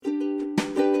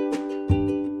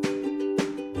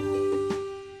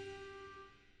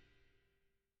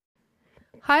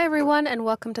Hi, everyone, and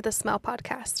welcome to the Smell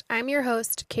Podcast. I'm your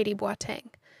host, Katie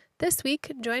Boateng. This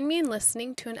week, join me in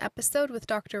listening to an episode with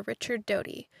Dr. Richard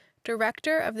Doty,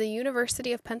 director of the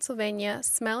University of Pennsylvania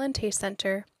Smell and Taste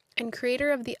Center and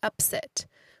creator of the UPSIT,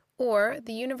 or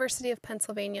the University of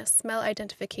Pennsylvania Smell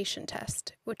Identification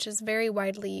Test, which is very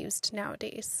widely used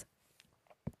nowadays.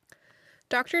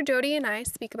 Dr. Doty and I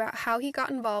speak about how he got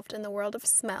involved in the world of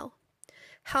smell,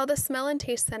 how the Smell and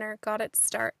Taste Center got its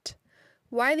start,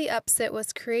 why the UPSIT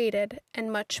was created,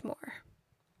 and much more.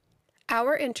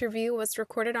 Our interview was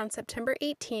recorded on September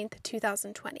 18th,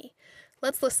 2020.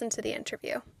 Let's listen to the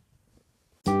interview.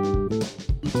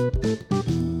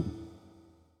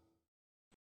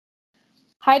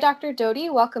 Hi, Dr. Doty.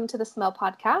 Welcome to the Smell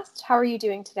Podcast. How are you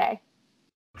doing today?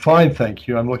 Fine, thank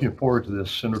you. I'm looking forward to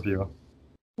this interview.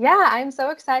 Yeah, I'm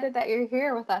so excited that you're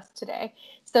here with us today.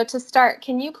 So to start,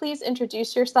 can you please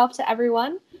introduce yourself to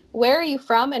everyone? Where are you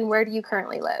from and where do you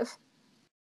currently live?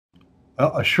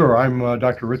 Sure. I'm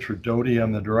Dr. Richard Doty.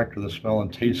 I'm the director of the Smell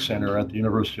and Taste Center at the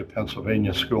University of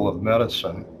Pennsylvania School of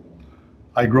Medicine.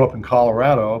 I grew up in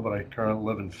Colorado, but I currently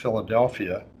live in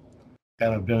Philadelphia,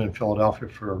 and I've been in Philadelphia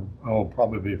for,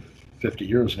 probably 50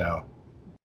 years now.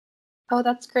 Oh,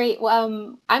 that's great.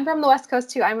 Well, I'm from the West Coast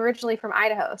too. I'm originally from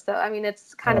Idaho, so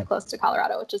it's kind of close to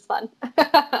Colorado, which is fun.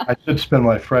 I did spend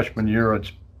my freshman year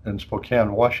in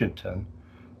Spokane, Washington.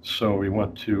 So we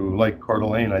went to Lake Coeur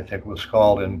d'Alene, I think it was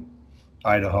called, in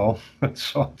Idaho.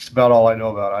 So that's about all I know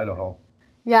about Idaho.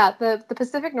 Yeah, the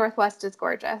Pacific Northwest is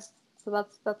gorgeous. So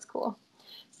that's cool.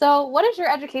 So what is your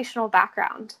educational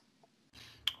background?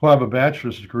 Well, I have a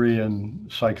bachelor's degree in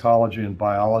psychology and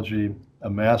biology, a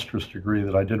master's degree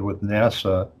that I did with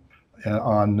NASA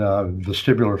on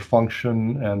vestibular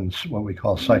function and what we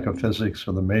call psychophysics,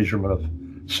 or the measurement of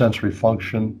sensory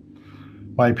function.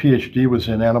 My PhD was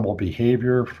in animal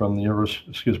behavior from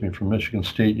Michigan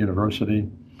State University.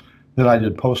 Then I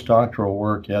did postdoctoral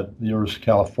work at the University of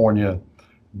California,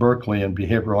 Berkeley, in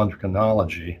behavioral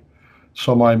endocrinology.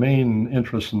 So my main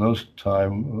interests in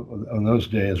those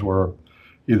days were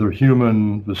either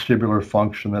human vestibular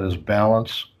function, that is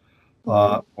balance,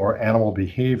 or animal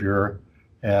behavior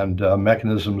and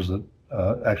mechanisms that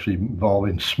actually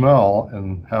involving smell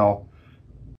and how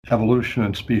evolution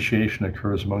and speciation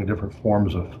occurs among different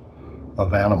forms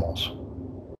of animals.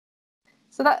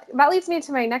 So that leads me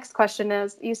to my next question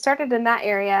is, you started in that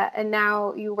area and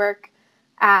now you work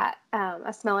at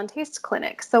a smell and taste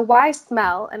clinic. So why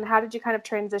smell, and how did you kind of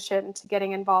transition to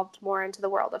getting involved more into the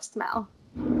world of smell?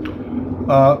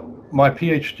 My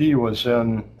PhD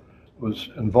was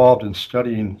involved in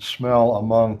studying smell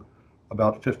among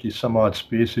about 50 some odd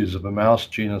species of a mouse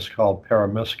genus called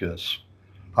Paramiscus.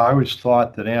 I always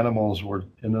thought that animals were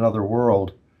in another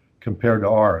world compared to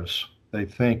ours. They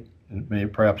think and may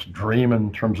perhaps dream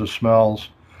in terms of smells.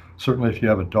 Certainly if you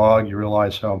have a dog, you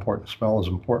realize how important smell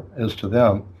is to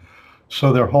them.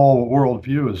 So their whole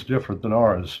worldview is different than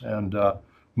ours. And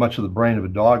much of the brain of a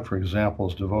dog, for example,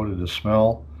 is devoted to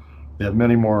smell. They have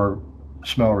many more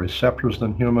smell receptors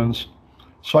than humans.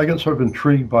 So I get sort of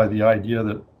intrigued by the idea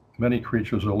that many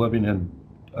creatures are living in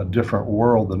a different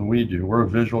world than we do. We're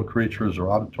visual creatures or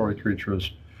auditory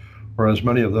creatures, whereas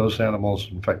many of those animals,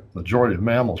 in fact, the majority of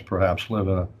mammals perhaps, live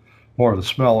in a more of a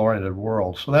smell-oriented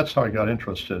world. So that's how I got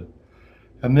interested.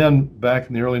 And then back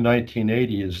in the early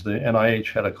 1980s, the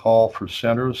NIH had a call for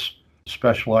centers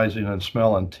specializing in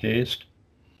smell and taste.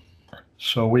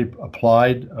 So we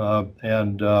applied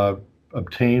and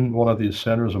obtained one of these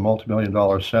centers, a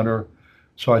multi-million-dollar center.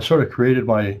 So I sort of created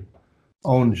my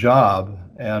own job,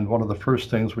 and one of the first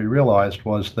things we realized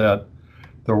was that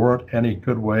there weren't any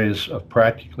good ways of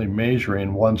practically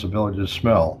measuring one's ability to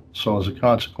smell. So as a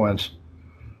consequence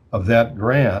of that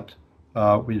grant,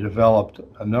 we developed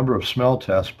a number of smell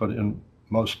tests, but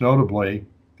most notably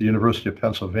the University of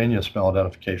Pennsylvania Smell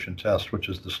Identification Test, which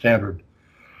is the standard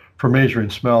for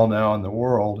measuring smell now in the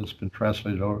world. It's been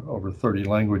translated over 30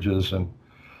 languages and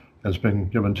has been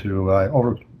given to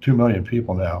over 2 million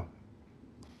people now.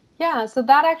 Yeah, so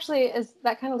that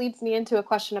kind of leads me into a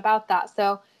question about that.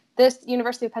 So this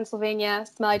University of Pennsylvania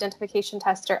Smell Identification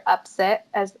Test, or UPSIT,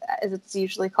 as it's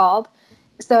usually called.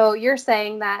 So you're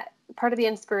saying that part of the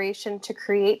inspiration to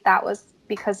create that was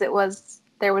because there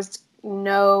was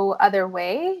no other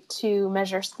way to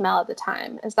measure smell at the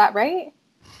time. Is that right?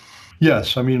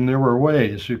 Yes, I mean, there were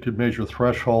ways. You could measure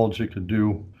thresholds, you could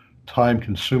do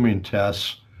time-consuming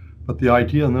tests, but the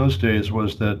idea in those days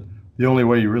was that the only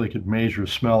way you really could measure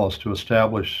smell is to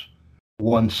establish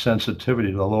one's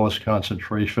sensitivity to the lowest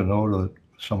concentration of odor that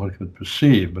someone could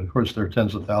perceive. But of course, there are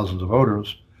tens of thousands of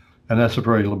odors, and that's a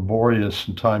very laborious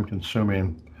and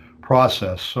time-consuming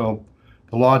process. So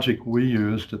The logic we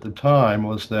used at the time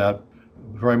was that,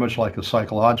 very much like a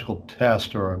psychological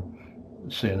test or,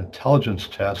 say, an intelligence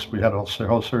test, we had a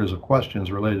whole series of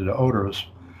questions related to odors.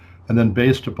 And then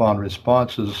based upon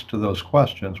responses to those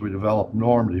questions, we developed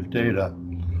normative data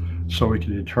so we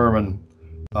can determine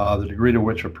the degree to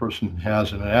which a person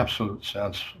has, in an absolute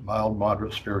sense, mild,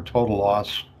 moderate, severe total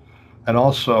loss, and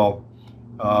also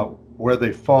uh, where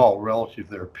they fall relative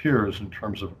to their peers in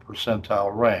terms of a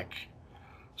percentile rank.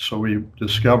 So we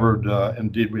discovered,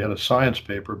 indeed, we had a science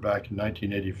paper back in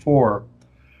 1984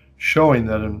 showing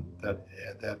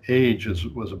that age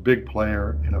was a big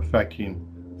player in affecting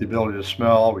the ability to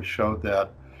smell. We showed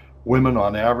that women,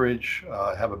 on average,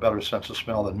 have a better sense of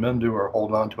smell than men do, or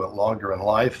hold on to it longer in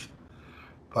life.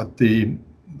 But the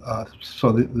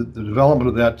development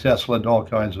of that test led to all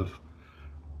kinds of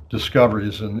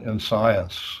discoveries in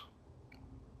science.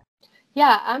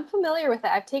 Yeah, I'm familiar with it.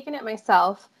 I've taken it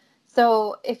myself.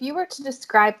 So if you were to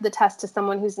describe the test to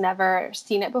someone who's never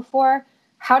seen it before,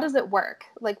 how does it work?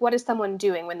 Like, what is someone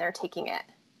doing when they're taking it?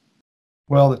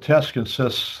 Well, the test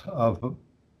consists of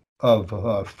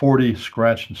 40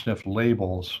 scratch and sniff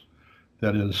labels.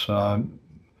 That is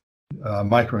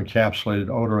microencapsulated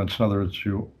odorants. In other words,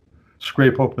 you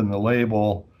scrape open the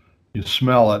label, you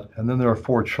smell it, and then there are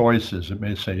four choices. It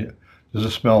may say, does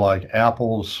it smell like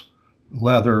apples,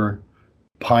 leather,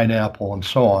 pineapple, and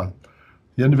so on.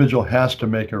 The individual has to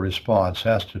make a response,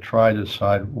 has to try to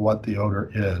decide what the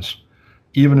odor is,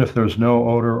 even if there's no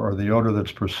odor or the odor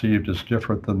that's perceived is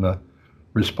different than the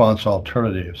response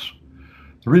alternatives.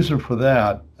 The reason for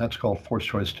that, that's called forced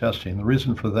choice testing. The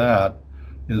reason for that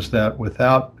is that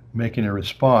without making a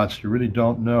response, you really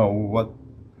don't know what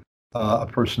a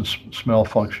person's smell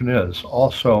function is.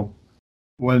 Also,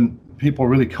 when people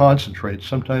really concentrate,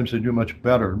 sometimes they do much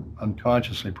better,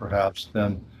 unconsciously perhaps,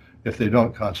 than if they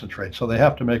don't concentrate. So they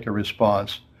have to make a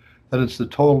response. That it's the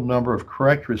total number of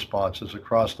correct responses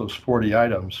across those 40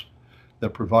 items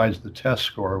that provides the test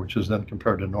score, which is then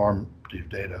compared to normative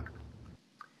data.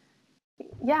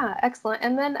 Yeah, excellent.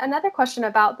 And then another question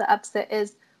about the upsit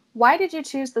is, why did you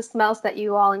choose the smells that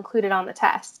you all included on the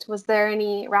test? Was there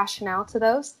any rationale to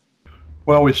those?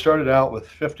 Well, we started out with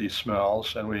 50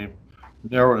 smells and we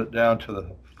narrowed it down to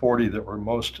the 40 that were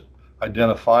most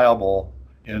identifiable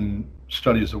in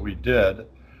studies that we did.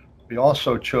 We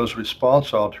also chose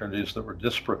response alternatives that were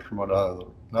disparate from one another.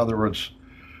 In other words,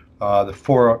 the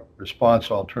four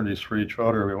response alternatives for each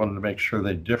odor, we wanted to make sure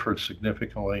they differed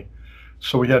significantly.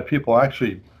 So we had people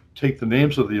actually take the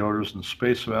names of the odors and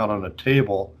space them out on a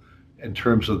table in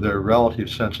terms of their relative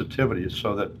sensitivity,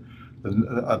 so that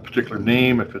a particular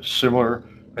name, if it's similar,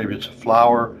 maybe it's a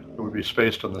flower, it would be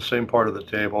spaced on the same part of the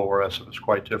table, whereas if it's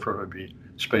quite different, it would be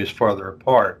spaced farther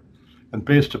apart. And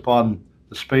based upon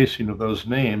the spacing of those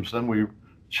names, then we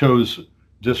chose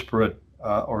disparate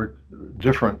or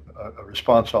different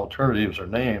response alternatives or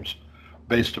names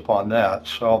based upon that.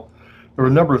 So there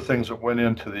were a number of things that went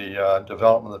into the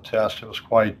development of the test. It was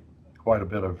quite a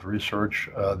bit of research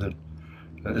that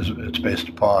it's based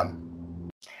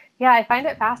upon. Yeah, I find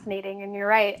it fascinating, and you're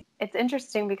right. It's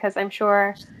interesting because I'm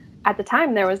sure at the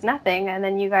time there was nothing, and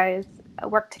then you guys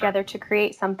worked together to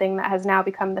create something that has now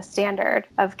become the standard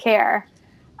of care.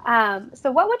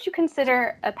 So what would you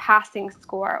consider a passing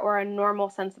score or a normal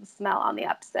sense of smell on the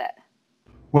upset?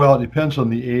 Well, it depends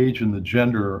on the age and the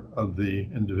gender of the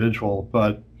individual,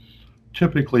 but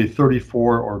typically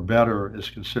 34 or better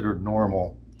is considered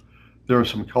normal. There are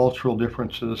some cultural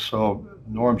differences, so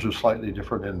norms are slightly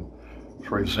different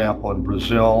for example, in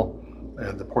Brazil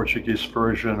and the Portuguese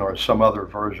version or some other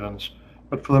versions.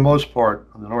 But for the most part,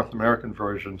 in the North American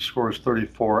version, scores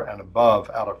 34 and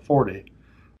above out of 40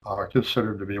 are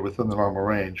considered to be within the normal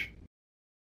range.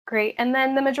 Great. And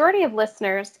then the majority of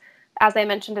listeners, as I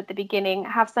mentioned at the beginning,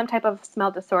 have some type of smell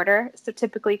disorder, so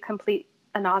typically complete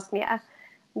anosmia.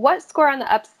 What score on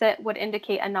the upset would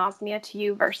indicate anosmia to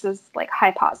you versus like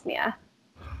hyposmia?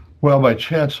 Well, by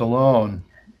chance alone,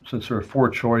 since there are four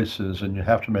choices and you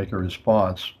have to make a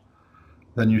response,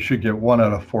 then you should get 1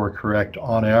 out of 4 correct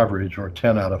on average, or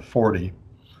 10 out of 40.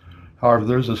 However,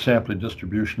 there's a sampling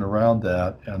distribution around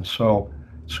that, and so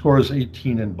scores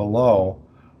 18 and below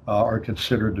are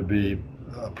considered to be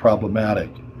problematic.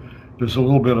 There's a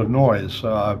little bit of noise.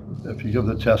 If you give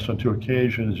the test on 2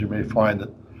 occasions, you may find that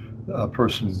a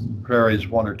person varies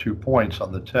 1 or 2 points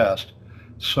on the test.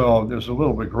 So there's a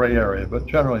little bit gray area, but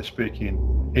generally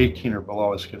speaking, 18 or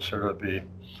below is considered to be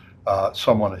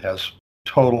someone that has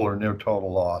total or near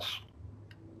total loss.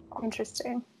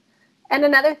 Interesting. And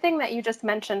another thing that you just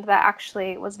mentioned that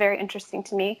actually was very interesting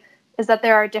to me is that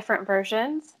there are different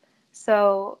versions.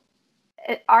 So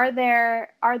Are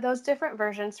those different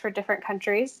versions for different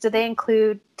countries? Do they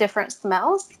include different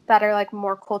smells that are like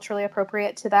more culturally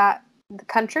appropriate to that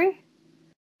country?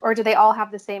 Or do they all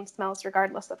have the same smells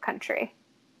regardless of country?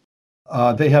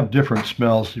 They have different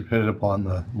smells depending upon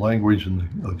the language and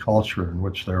the culture in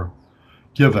which they're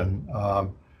given.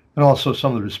 And also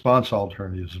some of the response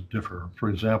alternatives differ. For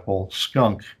example,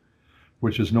 skunk,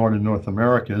 which is known in North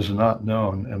America, is not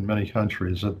known in many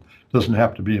countries. It doesn't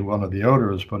have to be one of the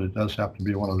odors, but it does have to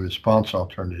be one of the response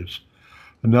alternatives.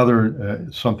 Another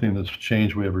something that's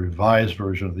changed, we have a revised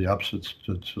version of the UPS that's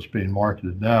just being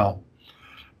marketed now,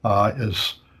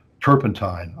 is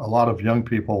turpentine. A lot of young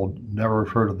people never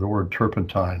have heard of the word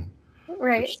turpentine.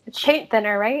 Right. It's paint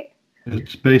thinner, right?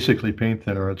 It's basically paint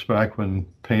thinner. It's back when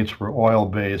paints were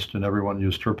oil-based and everyone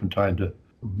used turpentine to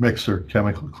mix their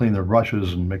chemical, clean their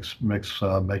brushes and make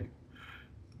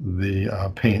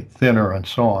the paint thinner and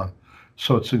so on.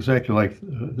 So it's exactly like,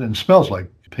 and smells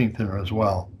like paint thinner as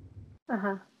well.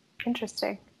 Uh-huh.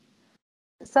 Interesting.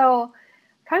 So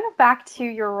kind of back to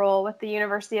your role with the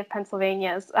University of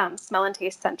Pennsylvania's Smell and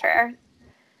Taste Center.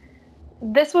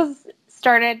 This was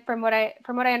started from what I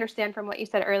understand from what you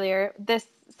said earlier. This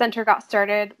center got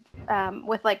started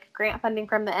with like grant funding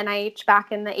from the NIH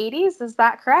back in the 80s. Is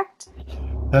that correct?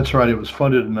 That's right. It was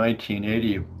funded in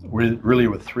 1980, really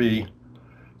with three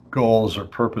goals or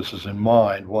purposes in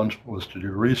mind. One was to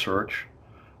do research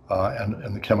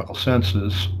and the chemical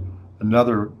senses.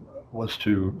 Another was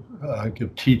to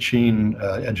give teaching,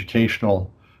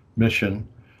 educational mission.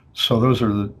 So those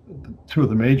are the two of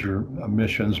the major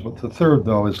missions. But the third,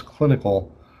 though, is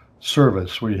clinical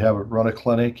service. We have run a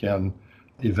clinic and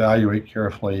evaluate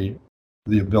carefully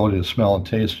the ability to smell and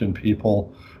taste in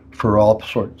people for all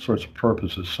sorts of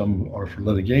purposes. Some are for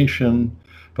litigation,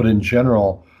 but in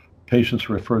general, patients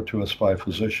are referred to us by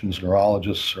physicians,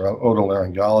 neurologists, or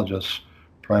otolaryngologists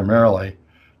primarily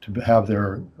to have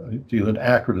do an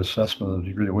accurate assessment of the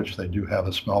degree to which they do have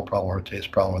a smell problem or a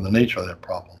taste problem and the nature of that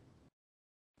problem.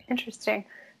 Interesting.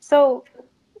 So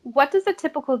what does a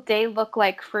typical day look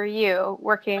like for you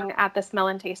working at the Smell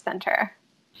and Taste Center?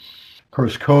 Of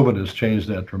course, COVID has changed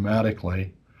that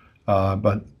dramatically,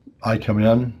 but I come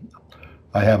in,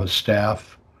 I have a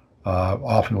staff.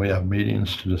 Often we have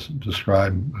meetings to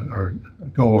describe or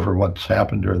go over what's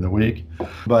happened during the week.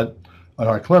 But on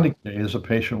our clinic days, a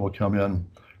patient will come in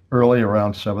early,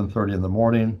 around 7:30 in the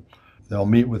morning. They'll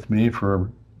meet with me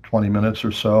for 20 minutes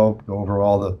or so, go over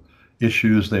all the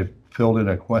issues. They've filled in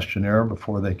a questionnaire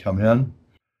before they come in.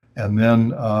 And then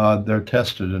they're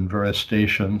tested in various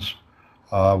stations.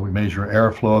 We measure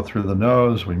airflow through the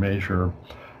nose. We measure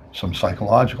some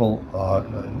psychological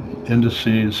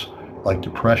indices like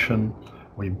depression.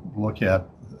 We look at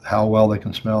how well they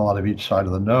can smell out of each side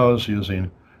of the nose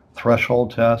using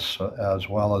threshold tests as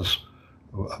well as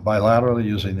bilaterally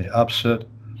using the UPSIT.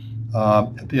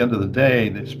 At the end of the day,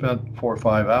 they spent 4 or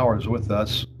 5 hours with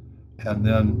us, and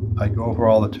then I go over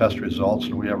all the test results,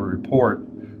 and we have a report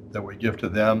that we give to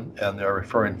them and their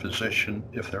referring physician,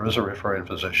 if there is a referring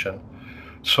physician.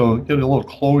 So get a little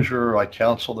closure. I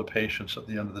counsel the patients at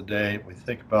the end of the day. We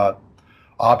think about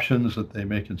options that they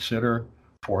may consider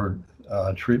for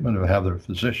treatment or have their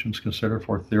physicians consider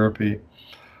for therapy.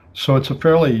 So it's a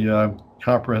fairly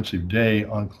comprehensive day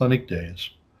on clinic days.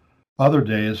 Other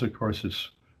days, of course, it's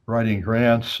writing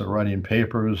grants, or writing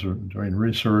papers, or doing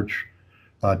research,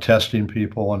 testing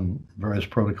people and various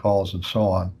protocols and so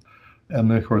on. And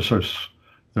then, of course,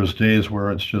 there's days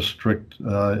where it's just strict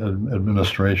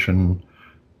administration,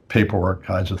 paperwork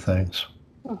kinds of things.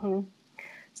 Mm-hmm.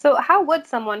 So how would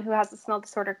someone who has a smell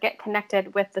disorder get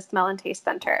connected with the Smell and Taste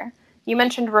Center? You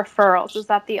mentioned referrals. Is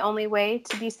that the only way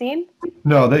to be seen?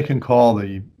 No, they can call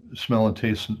the Smell and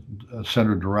Taste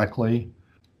Center directly.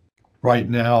 Right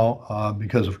now,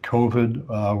 because of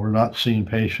COVID, we're not seeing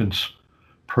patients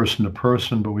person to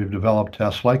person, but we've developed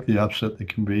tests like the UPSIT that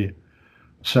can be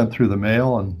sent through the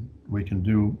mail, and we can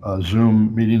do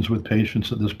Zoom meetings with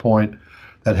patients at this point.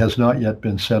 That has not yet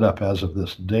been set up as of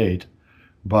this date,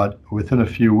 but within a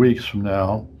few weeks from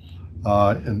now,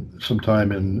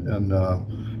 sometime in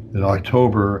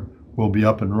October, we'll be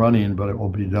up and running, but it will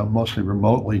be done mostly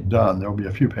remotely done. There will be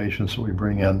a few patients that we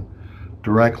bring in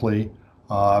directly,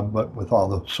 but with all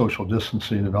the social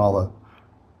distancing and all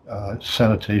the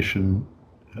sanitation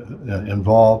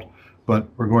involved. But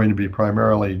we're going to be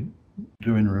primarily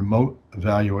doing remote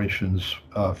evaluations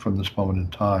from this moment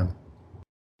in time.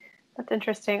 That's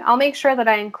interesting. I'll make sure that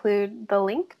I include the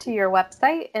link to your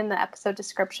website in the episode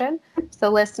description, so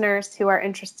listeners who are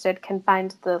interested can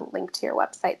find the link to your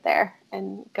website there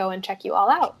and go and check you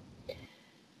all out.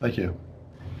 Thank you.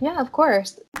 Yeah, of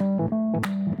course.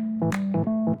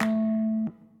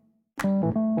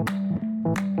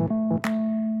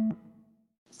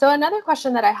 So another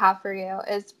question that I have for you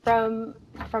is from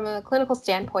a clinical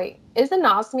standpoint, is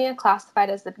anosmia classified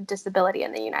as a disability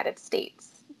in the United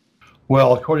States?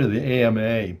 Well, according to the AMA,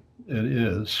 it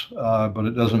is, but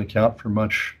it doesn't account for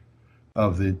much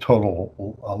of the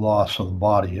total loss of the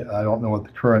body. I don't know what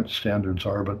the current standards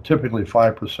are, but typically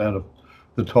 5% of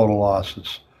the total loss.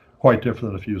 It's quite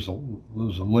different if you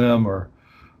lose a limb or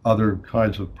other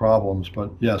kinds of problems. But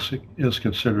yes, it is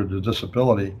considered a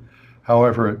disability.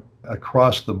 However,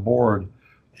 across the board,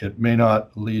 it may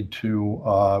not lead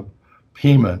to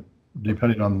payment,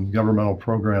 depending on governmental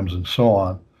programs and so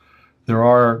on. There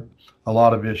are a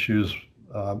lot of issues.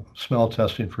 Smell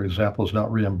testing, for example, is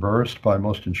not reimbursed by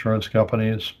most insurance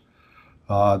companies.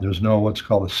 There's no what's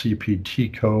called a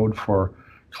CPT code for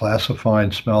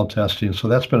classifying smell testing, so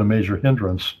that's been a major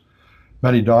hindrance.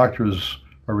 Many doctors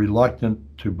are reluctant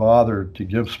to bother to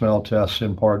give smell tests,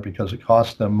 in part because it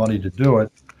costs them money to do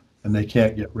it and they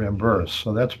can't get reimbursed.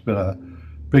 So that's been a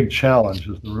big challenge,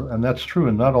 and that's true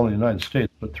in not only the United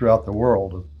States but throughout the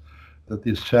world, that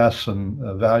these tests and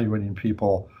evaluating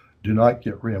people do not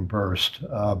get reimbursed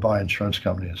by insurance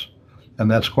companies.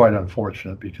 And that's quite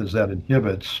unfortunate because that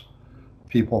inhibits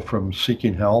people from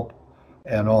seeking help,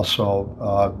 and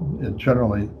also it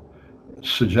generally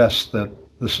suggests that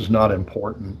this is not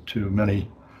important to many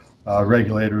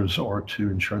regulators or to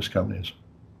insurance companies.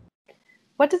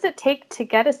 What does it take to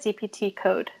get a CPT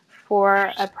code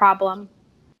for a problem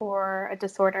or a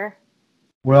disorder?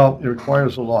 Well, it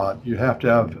requires a lot. You have to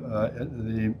have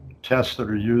the tests that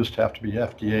are used have to be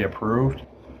FDA approved.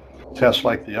 Tests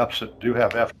like the UPSIT do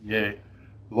have FDA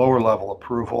lower level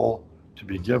approval to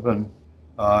be given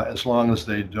as long as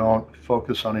they don't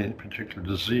focus on any particular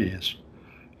disease.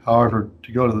 However,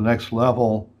 to go to the next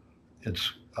level,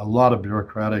 it's a lot of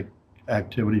bureaucratic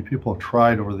activity. People have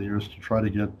tried over the years to try to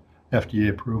get FDA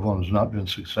approval and has not been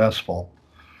successful.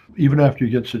 Even after you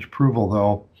get such approval,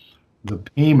 though, the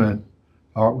payment,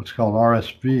 or what's called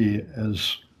RSV,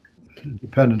 is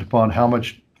dependent upon how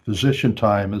much physician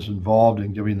time is involved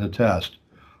in giving the test.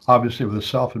 Obviously, with a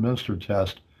self-administered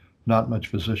test, not much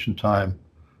physician time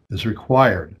is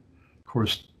required. Of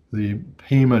course, the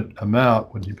payment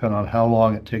amount would depend on how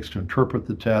long it takes to interpret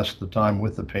the test, the time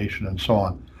with the patient, and so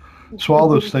on. So all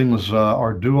those things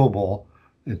are doable.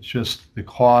 It's just the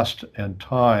cost and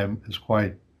time is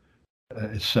quite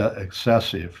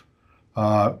excessive.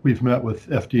 We've met with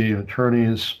FDA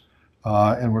attorneys,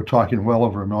 and we're talking well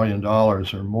over $1 million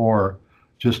or more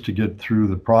just to get through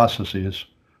the processes.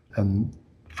 And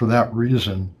for that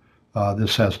reason,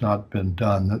 this has not been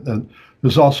done. And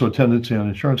there's also a tendency on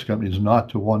insurance companies not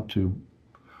to want to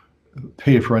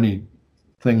pay for any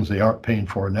things they aren't paying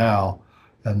for now.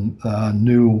 And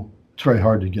it's very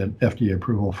hard to get FDA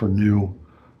approval for new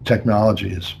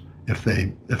technologies if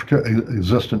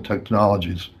existent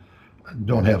technologies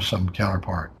don't have some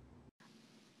counterpart.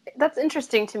 That's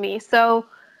interesting to me. So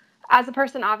as a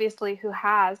person, obviously, who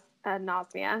has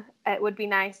anosmia, it would be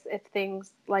nice if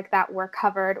things like that were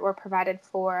covered or provided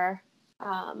for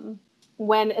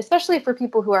especially for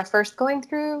people who are first going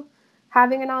through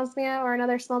having anosmia or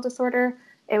another smell disorder.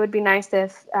 It would be nice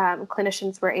if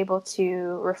clinicians were able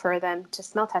to refer them to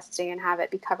smell testing and have it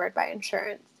be covered by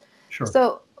insurance. Sure.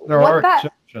 So there are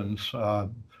exceptions. The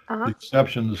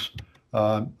exceptions,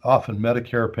 often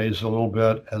Medicare pays a little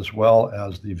bit, as well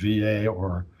as the VA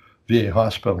or VA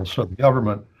hospitals. So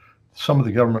some of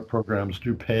the government programs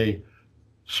do pay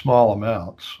small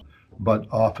amounts, but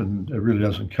often it really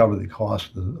doesn't cover the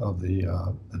cost of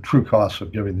the true costs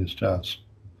of giving these tests.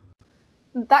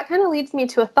 That kind of leads me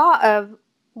to a thought of,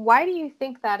 why do you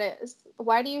think that is?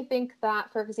 Why do you think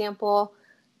that, for example,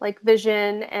 like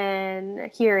vision and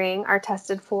hearing are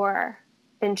tested for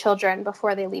in children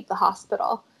before they leave the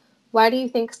hospital? Why do you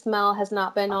think smell has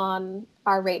not been on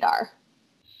our radar?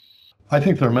 I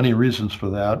think there are many reasons for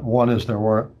that. One is there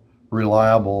weren't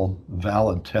reliable,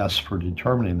 valid tests for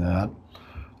determining that.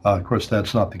 Of course,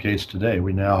 that's not the case today.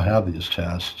 We now have these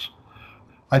tests.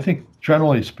 I think,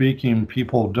 generally speaking,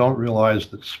 people don't realize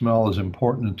that smell is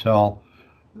important until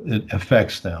it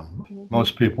affects them. Mm-hmm.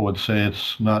 Most people would say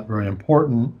it's not very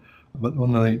important, but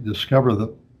when they discover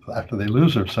that after they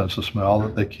lose their sense of smell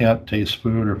that they can't taste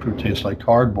food or food tastes like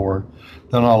cardboard,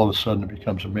 then all of a sudden it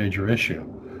becomes a major issue.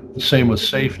 The same with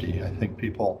safety. I think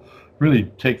people really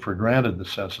take for granted the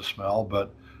sense of smell,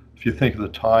 but if you think of the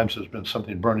times there's been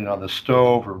something burning on the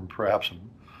stove or perhaps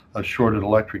a shorted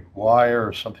electric wire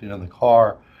or something in the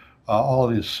car, all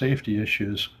of these safety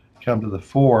issues come to the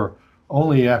fore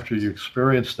only after you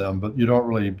experience them, but you don't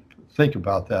really think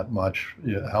about that much,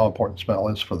 how important smell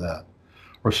is for that,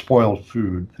 or spoiled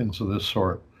food, things of this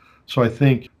sort. So I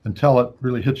think until it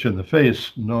really hits you in the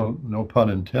face, no pun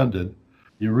intended,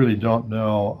 you really don't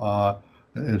know.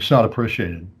 It's not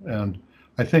appreciated. And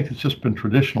I think it's just been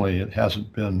traditionally, it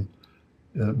hasn't been,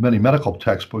 many medical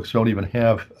textbooks don't even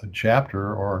have a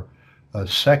chapter or a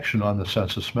section on the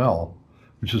sense of smell,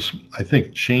 which is, I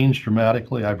think, changed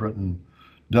dramatically. I've written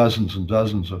dozens and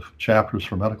dozens of chapters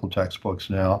for medical textbooks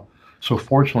now. So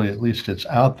fortunately, at least it's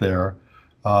out there.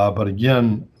 But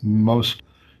again, most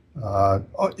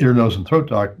ear, nose, and throat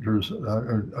doctors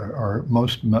or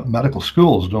most medical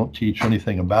schools don't teach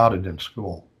anything about it in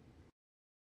school.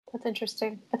 That's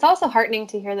interesting. It's also heartening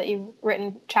to hear that you've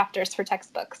written chapters for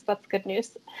textbooks. That's good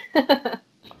news.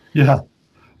 Yeah,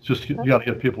 it's just you got to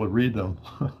get people to read them.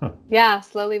 Yeah,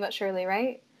 slowly but surely,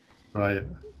 right? Right.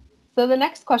 So the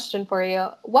next question for you,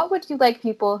 what would you like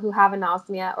people who have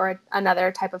anosmia or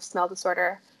another type of smell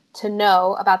disorder to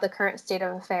know about the current state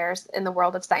of affairs in the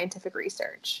world of scientific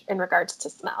research in regards to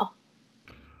smell?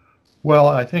 Well,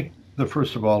 I think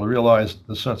first of all, to realize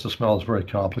the sense of smell is very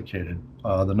complicated.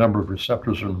 The number of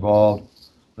receptors are involved,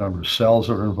 the number of cells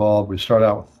that are involved. We start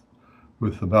out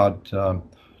with about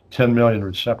 10 million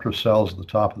receptor cells at the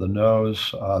top of the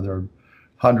nose. There are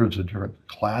hundreds of different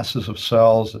classes of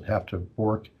cells that have to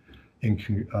work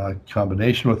in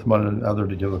combination with one another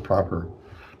to give the proper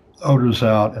odors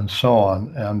out and so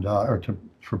on, and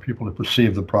for people to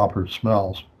perceive the proper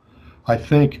smells. I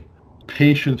think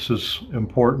patience is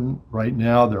important. Right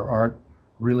now, there aren't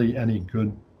really any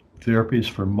good therapies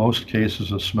for most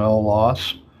cases of smell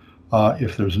loss.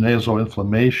 If there's nasal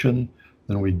inflammation,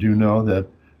 then we do know that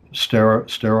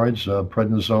steroids,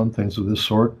 prednisone, things of this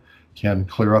sort, can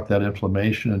clear up that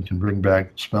inflammation and can bring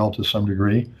back smell to some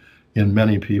degree in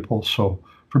many people. So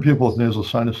for people with nasal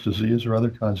sinus disease or other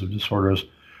kinds of disorders,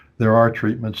 there are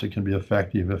treatments that can be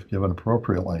effective if given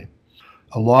appropriately.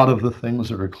 A lot of the things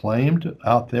that are claimed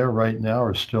out there right now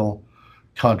are still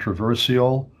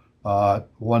controversial.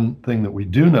 One thing that we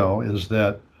do know is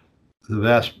that the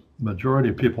vast majority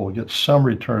of people will get some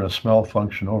return of smell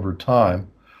function over time,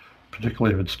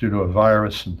 particularly if it's due to a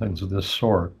virus and things of this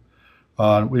sort.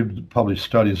 We've published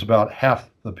studies about half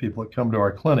the people that come to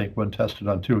our clinic when tested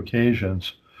on 2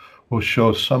 occasions will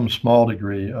show some small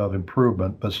degree of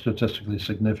improvement, but statistically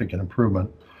significant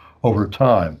improvement over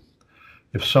time.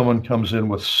 If someone comes in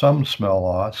with some smell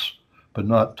loss, but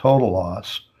not total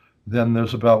loss, then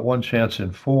there's about 1 chance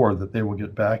in 4 that they will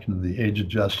get back into the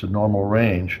age-adjusted normal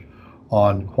range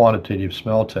on quantitative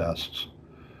smell tests.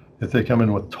 If they come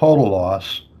in with total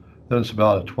loss, then it's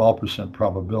about a 12%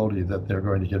 probability that they're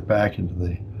going to get back into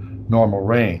the normal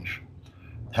range.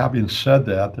 Having said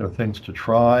that, there are things to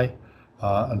try.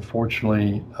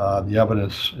 Unfortunately, the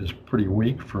evidence is pretty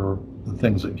weak for the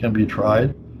things that can be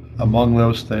tried. Among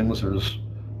those things, there's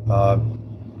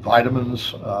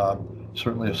vitamins.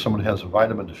 Certainly, if someone has a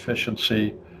vitamin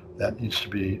deficiency, that needs to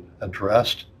be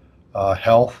addressed.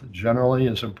 Health generally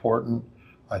is important.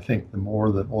 I think the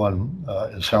more that one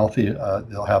is healthy,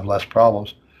 they'll have less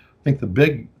problems. I think the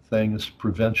big thing is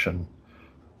prevention.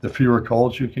 The fewer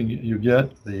colds you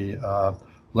get, the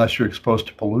less you're exposed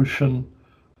to pollution,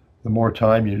 the more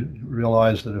time you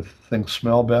realize that if things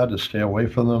smell bad, to stay away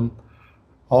from them.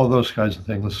 All of those kinds of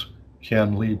things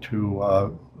can lead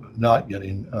to not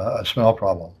getting a smell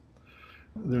problem.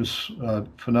 There's a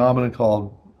phenomenon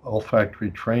called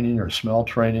olfactory training or smell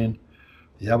training.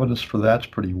 The evidence for that's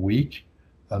pretty weak,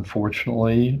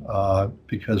 unfortunately,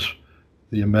 because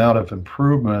the amount of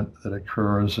improvement that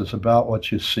occurs is about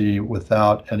what you see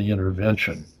without any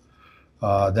intervention.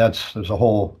 There's a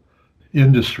whole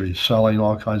industry selling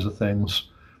all kinds of things.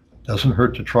 Doesn't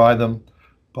hurt to try them,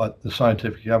 but the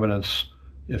scientific evidence,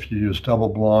 if you use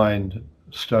double-blind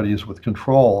studies with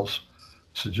controls,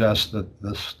 suggests that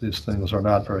these things are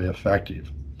not very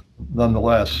effective.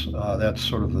 Nonetheless, that's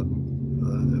sort of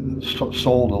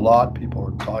sold a lot. People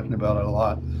are talking about it a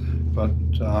lot. But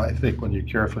I think when you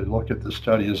carefully look at the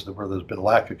studies where there's been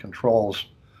lack of controls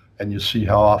and you see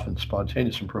how often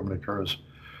spontaneous improvement occurs,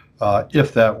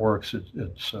 if that works,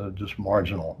 it's just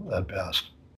marginal at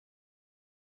best.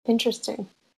 Interesting.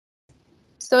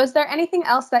 So is there anything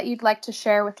else that you'd like to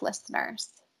share with listeners?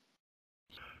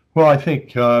 Well, I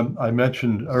think I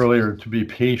mentioned earlier to be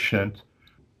patient.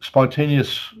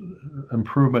 Spontaneous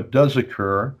improvement does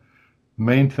occur. The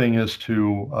main thing is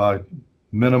to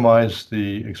minimize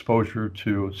the exposure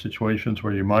to situations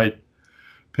where you might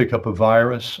pick up a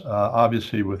virus.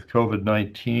 Obviously, with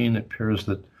COVID-19, it appears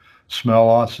that smell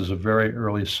loss is a very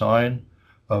early sign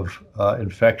of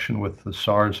infection with the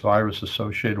SARS virus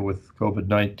associated with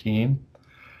COVID-19.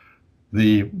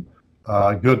 The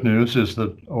good news is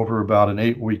that over about an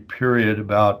 8-week period,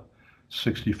 about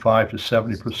 65 to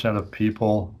 70% of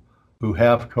people who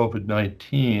have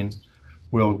COVID-19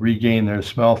 will regain their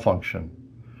smell function.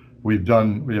 We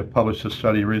have published a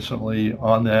study recently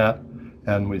on that,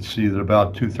 and we see that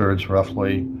about 2/3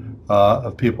 roughly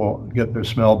of people get their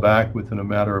smell back within a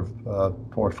matter of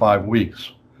 4 or 5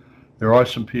 weeks. There are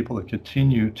some people that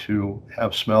continue to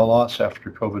have smell loss after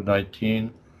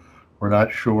COVID-19. We're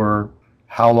not sure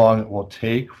how long it will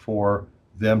take for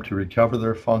them to recover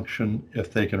their function,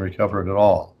 if they can recover it at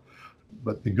all.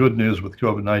 But the good news with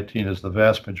COVID-19 is the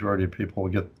vast majority of people will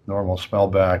get normal smell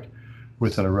back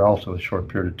within a relatively short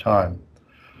period of time.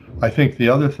 I think the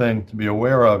other thing to be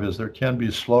aware of is there can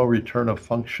be slow return of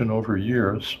function over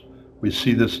years. We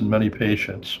see this in many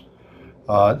patients.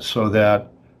 So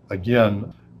that,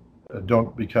 again,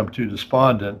 don't become too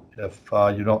despondent if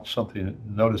you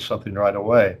don't notice something right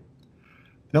away.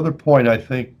 The other point I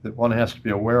think that one has to be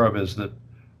aware of is that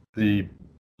the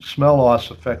smell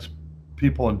loss affects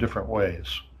people in different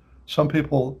ways. Some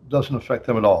people doesn't affect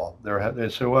them at all. They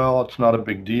say, well, it's not a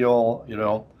big deal,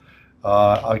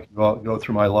 I can go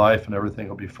through my life and everything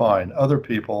will be fine. Other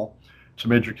people, it's a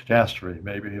major catastrophe.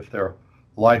 Maybe if their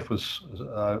life was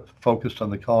focused on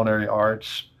the culinary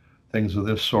arts, things of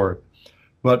this sort.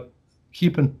 But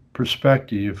keep in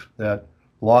perspective that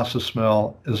loss of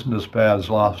smell isn't as bad as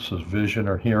loss of vision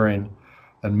or hearing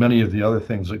and many of the other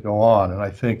things that go on. And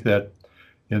I think that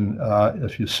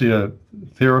if you see a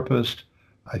therapist,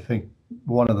 I think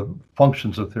one of the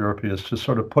functions of therapy is to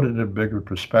sort of put it in a bigger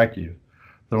perspective.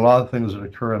 There are a lot of things that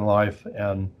occur in life,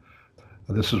 and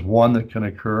this is one that can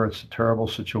occur. It's a terrible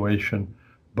situation,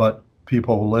 but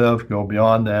people live, go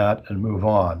beyond that, and move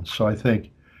on. So I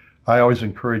think I always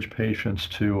encourage patients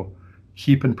to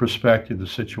keep in perspective the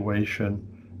situation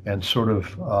and sort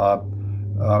of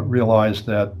realize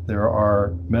that there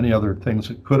are many other things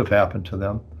that could have happened to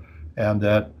them, and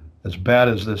that as bad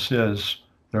as this is,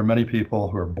 there are many people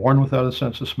who are born without a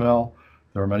sense of smell.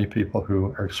 There are many people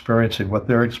who are experiencing what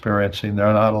they're experiencing.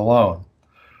 They're not alone.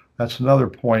 That's another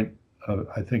point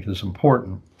I think is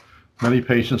important. Many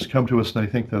patients come to us and they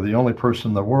think they're the only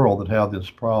person in the world that have this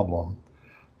problem.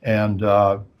 And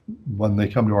when they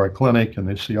come to our clinic and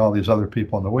they see all these other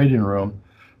people in the waiting room,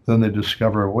 then they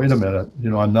discover, wait a minute,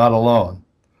 I'm not alone.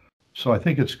 So I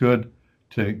think it's good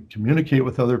to communicate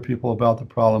with other people about the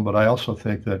problem, but I also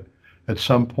think that at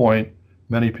some point,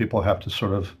 many people have to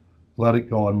sort of let it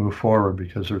go and move forward,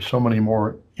 because there's so many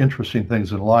more interesting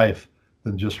things in life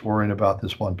than just worrying about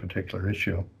this one particular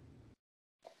issue.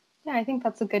 Yeah, I think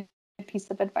that's a good piece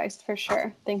of advice for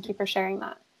sure. Thank you for sharing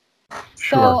that.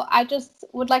 Sure. So I just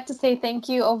would like to say thank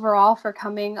you overall for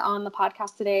coming on the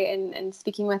podcast today and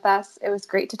speaking with us. It was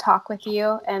great to talk with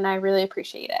you, and I really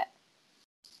appreciate it.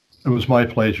 It was my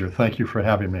pleasure. Thank you for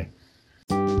having me.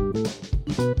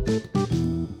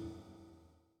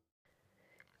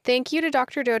 Thank you to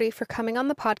Dr. Doty for coming on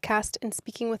the podcast and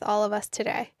speaking with all of us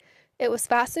today. It was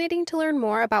fascinating to learn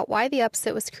more about why the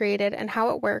upset was created and how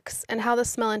it works, and how the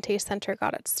Smell and Taste Center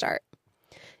got its start.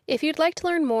 If you'd like to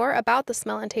learn more about the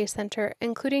Smell and Taste Center,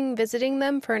 including visiting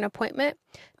them for an appointment,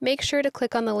 make sure to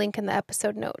click on the link in the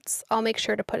episode notes. I'll make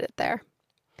sure to put it there.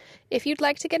 If you'd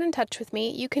like to get in touch with me,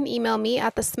 you can email me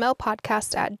at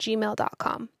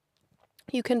thesmellpodcast@gmail.com.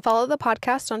 You can follow the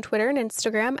podcast on Twitter and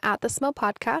Instagram at The Smell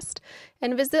Podcast,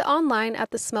 and visit online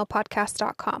at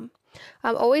thesmellpodcast.com.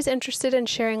 I'm always interested in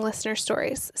sharing listener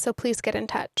stories, so please get in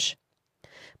touch.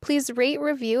 Please rate,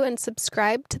 review, and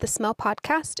subscribe to The Smell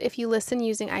Podcast if you listen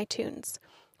using iTunes.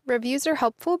 Reviews are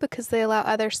helpful because they allow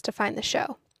others to find the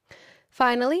show.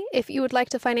 Finally, if you would like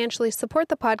to financially support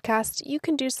the podcast, you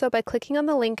can do so by clicking on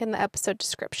the link in the episode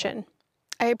description.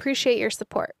 I appreciate your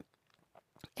support.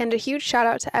 And a huge shout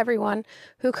out to everyone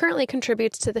who currently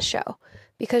contributes to the show,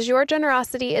 because your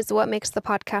generosity is what makes the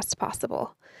podcast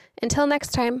possible. Until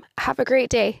next time, have a great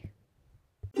day.